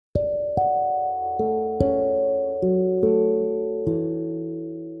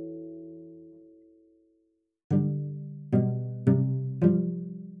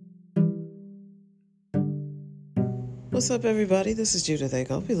what's up, everybody? This is Judith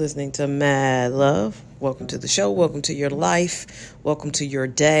Agope. You're listening to Mad Love. Welcome to the show. Welcome to your life. Welcome to your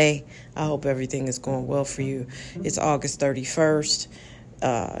day. I hope everything is going well for you. It's August 31st.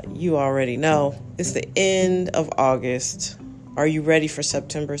 You already know it's the end of August. Are you ready for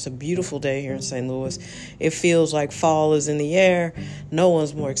September? It's a beautiful day here in St. Louis. It feels like fall is in the air. No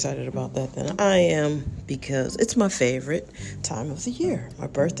one's more excited about that than I am because it's my favorite time of the year. My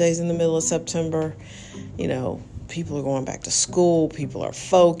birthday's in the middle of September. You know, people are going back to school. People are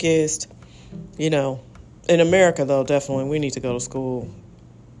focused. You know, in America, though, definitely we need to go to school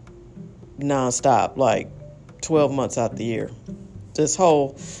nonstop, like 12 months out the year. This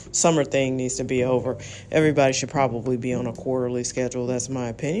whole summer thing needs to be over. Everybody should probably be on a quarterly schedule. That's my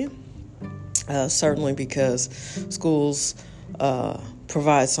opinion. Certainly because schools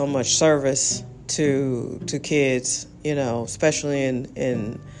provide so much service to kids, you know, especially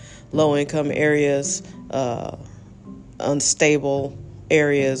in low-income areas, unstable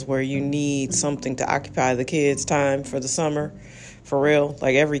areas where you need something to occupy the kids' time for the summer, for real.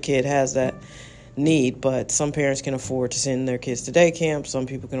 Like every kid has that need, but some parents can afford to send their kids to day camp. Some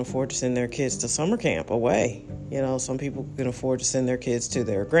people can afford to send their kids to summer camp away. You know, some people can afford to send their kids to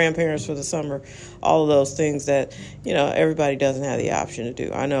their grandparents for the summer. All of those things that, you know, everybody doesn't have the option to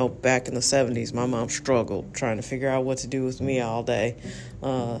do. I know back in the 70s, my mom struggled trying to figure out what to do with me all day.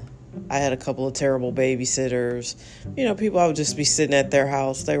 I had a couple of terrible babysitters. You know, people, I would just be sitting at their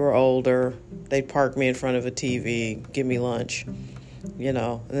house. They were older. They'd park me in front of a TV, give me lunch. You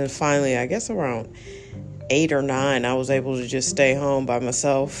know, and then finally, I guess around 8 or 9, I was able to just stay home by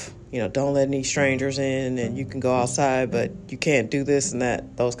myself. You know, don't let any strangers in, and you can go outside, but you can't do this and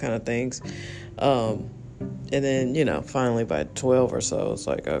that, those kind of things. And then, you know, finally by 12 or so, it's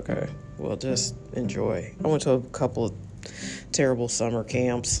like, okay, well, just enjoy. I went to a couple of terrible summer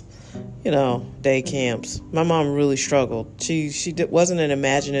camps, you know, day camps. My mom really struggled. She wasn't an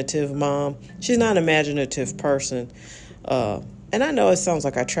imaginative mom. She's not an imaginative person. And I know it sounds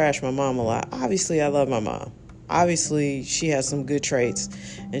like I trash my mom a lot. Obviously, I love my mom. Obviously, she has some good traits,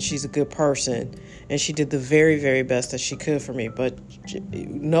 and she's a good person, and she did the very, very best that she could for me. But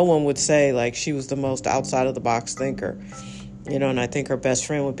no one would say, like, she was the most outside-of-the-box thinker. You know, and I think her best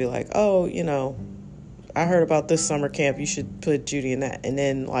friend would be like, oh, you know, I heard about this summer camp. You should put Judy in that. And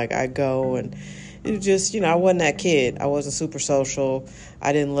then, like, I go, and it was just, you know, I wasn't that kid. I wasn't super social.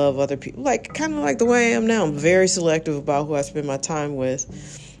 I didn't love other people. Like, kind of like the way I am now. I'm very selective about who I spend my time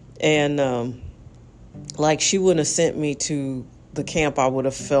with. And, like, she wouldn't have sent me to the camp I would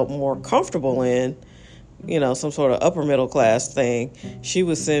have felt more comfortable in, you know, some sort of upper middle class thing. She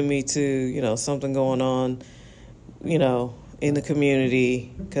would send me to, you know, something going on, you know, in the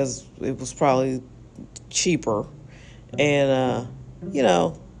community because it was probably cheaper. And, you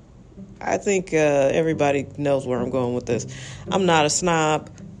know, I think everybody knows where I'm going with this. I'm not a snob,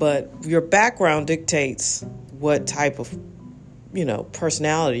 but your background dictates what type of, you know,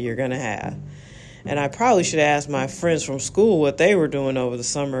 personality you're going to have. And I probably should ask my friends from school what they were doing over the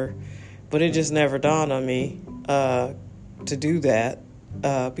summer, but it just never dawned on me to do that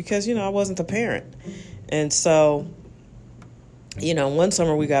because, you know, I wasn't the parent. And so, you know, one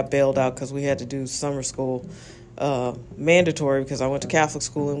summer we got bailed out because we had to do summer school mandatory because I went to Catholic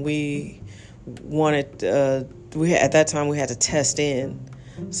school and we wanted, at that time we had to test in.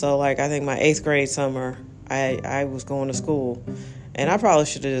 So, like, I think my 8th grade summer, I was going to school. And I probably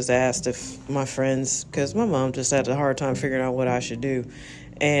should have just asked if my friends, because my mom just had a hard time figuring out what I should do.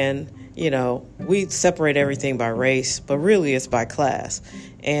 And, you know, we separate everything by race, but really it's by class.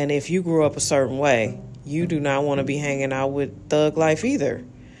 And if you grew up a certain way, you do not want to be hanging out with thug life either.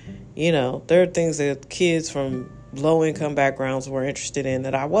 You know, there are things that kids from low-income backgrounds were interested in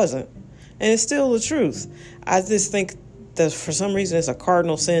that I wasn't. And it's still the truth. I just think that for some reason it's a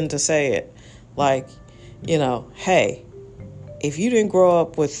cardinal sin to say it. Like, you know, hey, if you didn't grow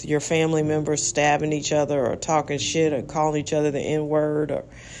up with your family members stabbing each other or talking shit or calling each other the N-word, or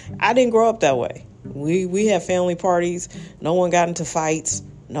I didn't grow up that way. We had family parties. No one got into fights.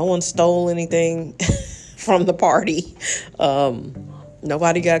 No one stole anything from the party.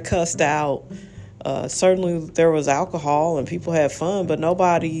 Nobody got cussed out. Certainly there was alcohol and people had fun, but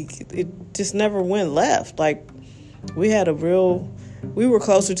it just never went left. Like, we were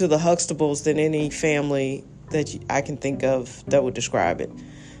closer to the Huxtables than any family that I can think of that would describe it.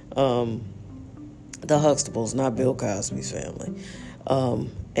 The Huxtables, not Bill Cosby's family.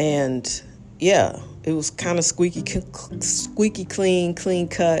 And yeah, it was kind of squeaky clean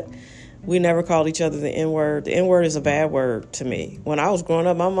cut. We never called each other the N-word. The N-word is a bad word to me. When I was growing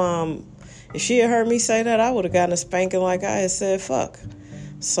up, my mom, if she had heard me say that, I would have gotten a spanking like I had said fuck.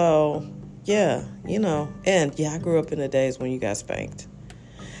 So, yeah, and yeah, I grew up in the days when you got spanked.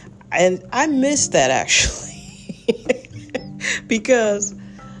 And I miss that, actually, because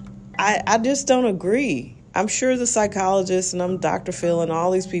I just don't agree. I'm sure the psychologists and I'm Dr. Phil and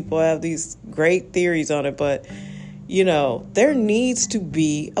all these people have these great theories on it, but, there needs to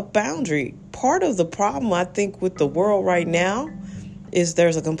be a boundary. Part of the problem, I think, with the world right now is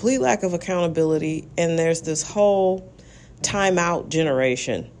there's a complete lack of accountability, and there's this whole timeout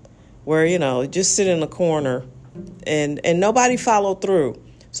generation where, just sit in the corner and nobody followed through.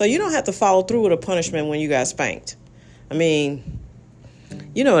 So you don't have to follow through with a punishment when you got spanked. I mean,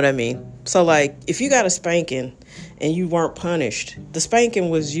 you know what I mean? So, like, if you got a spanking and you weren't punished, the spanking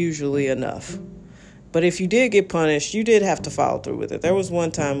was usually enough. But if you did get punished, you did have to follow through with it. There was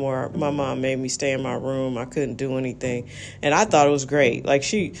one time where my mom made me stay in my room. I couldn't do anything. And I thought it was great. Like,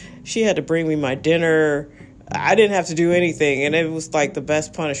 she had to bring me my dinner. I didn't have to do anything. And it was like the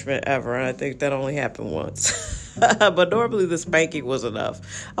best punishment ever. And I think that only happened once. But normally the spanking was enough.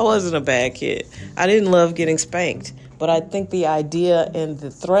 I wasn't a bad kid. I didn't love getting spanked. But I think the idea and the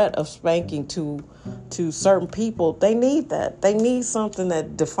threat of spanking to certain people, they need that. They need something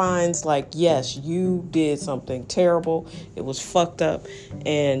that defines, like, yes, you did something terrible. It was fucked up,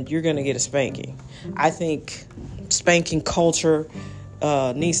 and you're going to get a spanking. I think spanking culture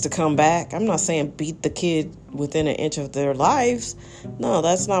needs to come back. I'm not saying beat the kid within an inch of their lives. No,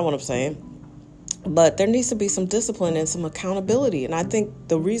 that's not what I'm saying. But there needs to be some discipline and some accountability. And I think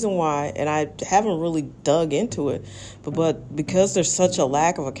the reason why, and I haven't really dug into it, but because there's such a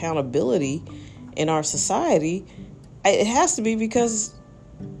lack of accountability in our society, it has to be because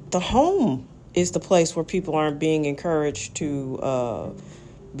the home is the place where people aren't being encouraged to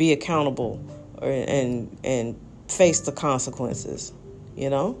be accountable and face the consequences,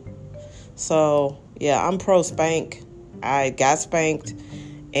 So, yeah, I'm pro spank. I got spanked.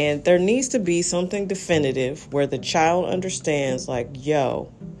 And there needs to be something definitive where the child understands, like,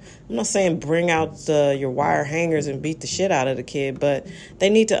 yo, I'm not saying bring out your wire hangers and beat the shit out of the kid, but they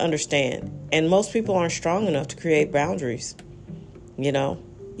need to understand. And most people aren't strong enough to create boundaries. You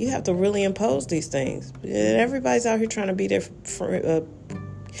have to really impose these things. Everybody's out here trying to be their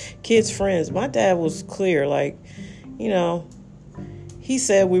kids' friends. My dad was clear, like, he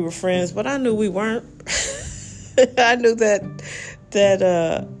said we were friends, but I knew we weren't. I knew that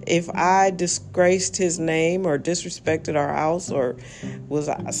if I disgraced his name or disrespected our house or was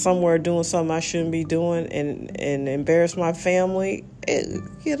somewhere doing something I shouldn't be doing and embarrassed my family,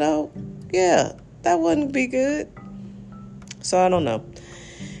 that wouldn't be good. So I don't know.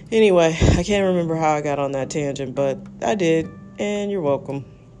 Anyway, I can't remember how I got on that tangent, but I did, and you're welcome.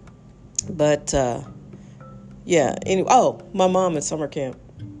 But, yeah, anyway, my mom at summer camp.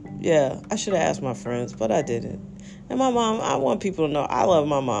 Yeah, I should have asked my friends, but I didn't. And my mom, I want people to know I love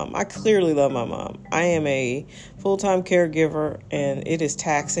my mom. I clearly love my mom. I am a full-time caregiver, and it is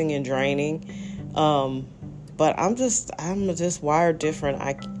taxing and draining. But I'm just wired different.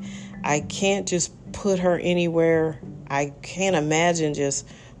 I can't just put her anywhere. I can't imagine just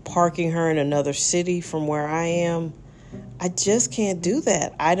parking her in another city from where I am. I just can't do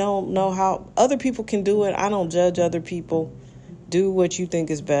that. I don't know how other people can do it. I don't judge other people. Do what you think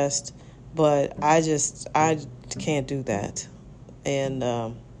is best. But I can't do that. And,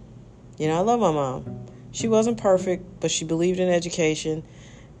 I love my mom. She wasn't perfect, but she believed in education.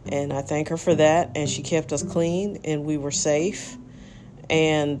 And I thank her for that. And she kept us clean and we were safe.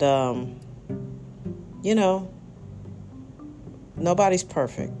 And, nobody's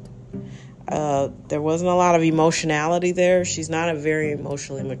perfect. There wasn't a lot of emotionality there. She's not a very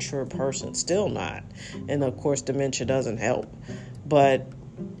emotionally mature person. Still not. And, of course, dementia doesn't help. But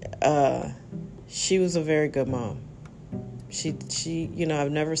she was a very good mom. She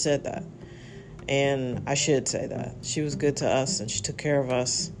I've never said that. And I should say that. She was good to us and she took care of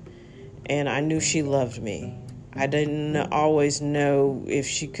us. And I knew she loved me. I didn't always know if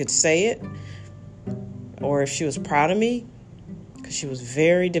she could say it or if she was proud of me, because she was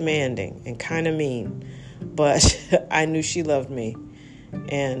very demanding and kind of mean. But I knew she loved me.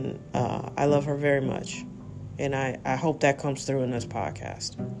 And I love her very much. And I hope that comes through in this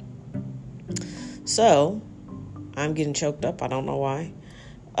podcast. So, I'm getting choked up. I don't know why.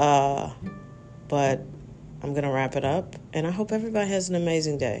 But I'm going to wrap it up. And I hope everybody has an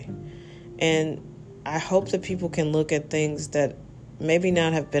amazing day. And I hope that people can look at things that maybe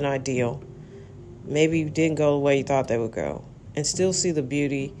not have been ideal. Maybe didn't go the way you thought they would go. And still see the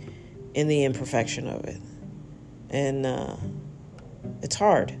beauty in the imperfection of it. And it's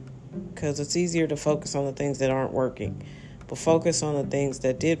hard. Because it's easier to focus on the things that aren't working. But focus on the things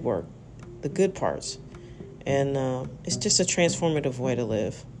that did work. The good parts. And it's just a transformative way to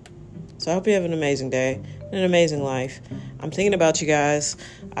live. So I hope you have an amazing day, an amazing life. I'm thinking about you guys.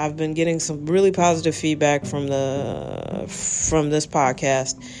 I've been getting some really positive feedback from this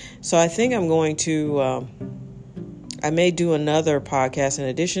podcast. So I think I'm going to, I may do another podcast in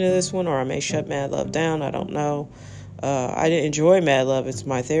addition to this one, or I may shut Mad Love down. I don't know. I enjoy Mad Love. It's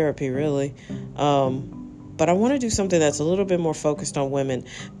my therapy, really. But I want to do something that's a little bit more focused on women.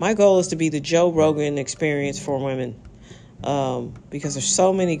 My goal is to be the Joe Rogan experience for women. Because there's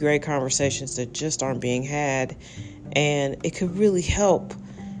so many great conversations that just aren't being had, and it could really help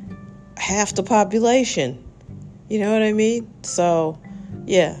half the population. You know what I mean? So,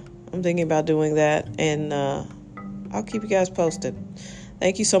 yeah, I'm thinking about doing that, and I'll keep you guys posted.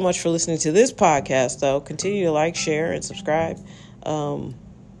 Thank you so much for listening to this podcast, though. Continue to like, share, and subscribe.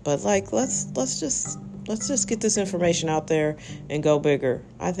 But let's just get this information out there and go bigger.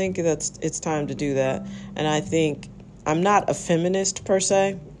 I think it's time to do that, and I think. I'm not a feminist per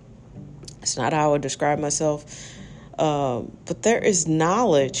se. It's not how I would describe myself. But there is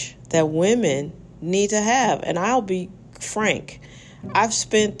knowledge that women need to have. And I'll be frank. I've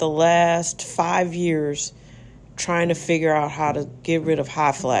spent the last 5 years trying to figure out how to get rid of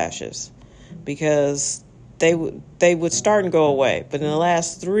hot flashes because they would start and go away. But in the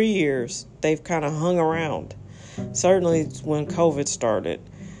last 3 years, they've kind of hung around. Certainly when COVID started.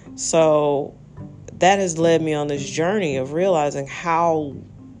 So that has led me on this journey of realizing how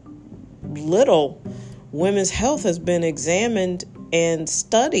little women's health has been examined and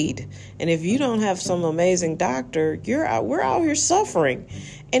studied. And if you don't have some amazing doctor, we're out here suffering.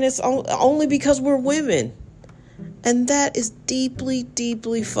 And it's only because we're women. And that is deeply,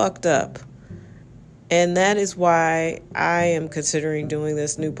 deeply fucked up. And that is why I am considering doing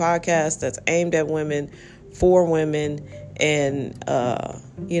this new podcast that's aimed at women, for women. And,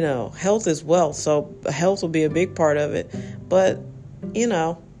 health is wealth. So health will be a big part of it. But,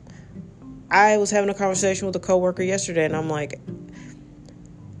 I was having a conversation with a coworker yesterday and I'm like,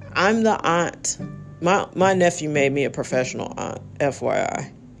 I'm the aunt. My nephew made me a professional aunt,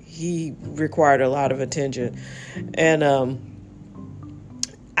 FYI. He required a lot of attention. And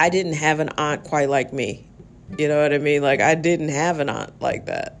I didn't have an aunt quite like me. You know what I mean? Like, I didn't have an aunt like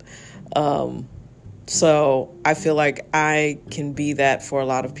that. So I feel like I can be that for a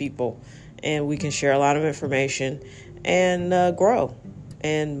lot of people, and we can share a lot of information and grow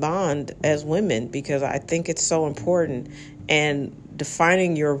and bond as women, because I think it's so important. And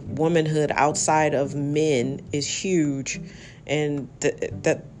defining your womanhood outside of men is huge, and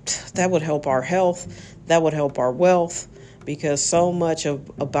that would help our health. That would help our wealth, because so much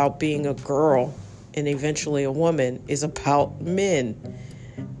about being a girl and eventually a woman is about men.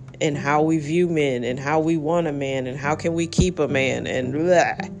 And how we view men, and how we want a man, and how can we keep a man, and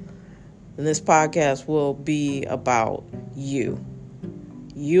blah. And this podcast will be about you.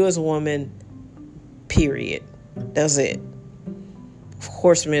 You as a woman, period. That's it. Of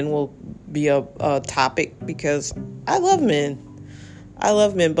course, men will be a topic because I love men.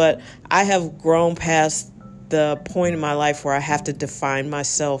 But I have grown past the point in my life where I have to define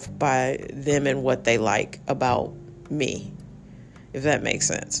myself by them and what they like about me. If that makes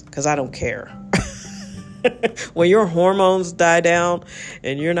sense, because I don't care. When your hormones die down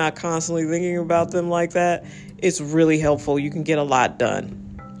and you're not constantly thinking about them like that, it's really helpful. You can get a lot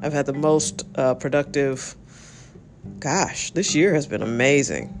done. I've had the most productive, this year has been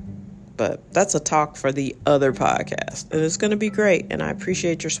amazing. But that's a talk for the other podcast. And it's going to be great. And I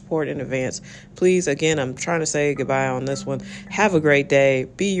appreciate your support in advance. Please, again, I'm trying to say goodbye on this one. Have a great day.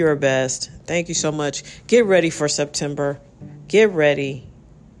 Be your best. Thank you so much. Get ready for September. Get ready.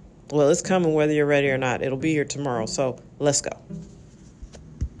 Well, it's coming whether you're ready or not. It'll be here tomorrow. So let's go.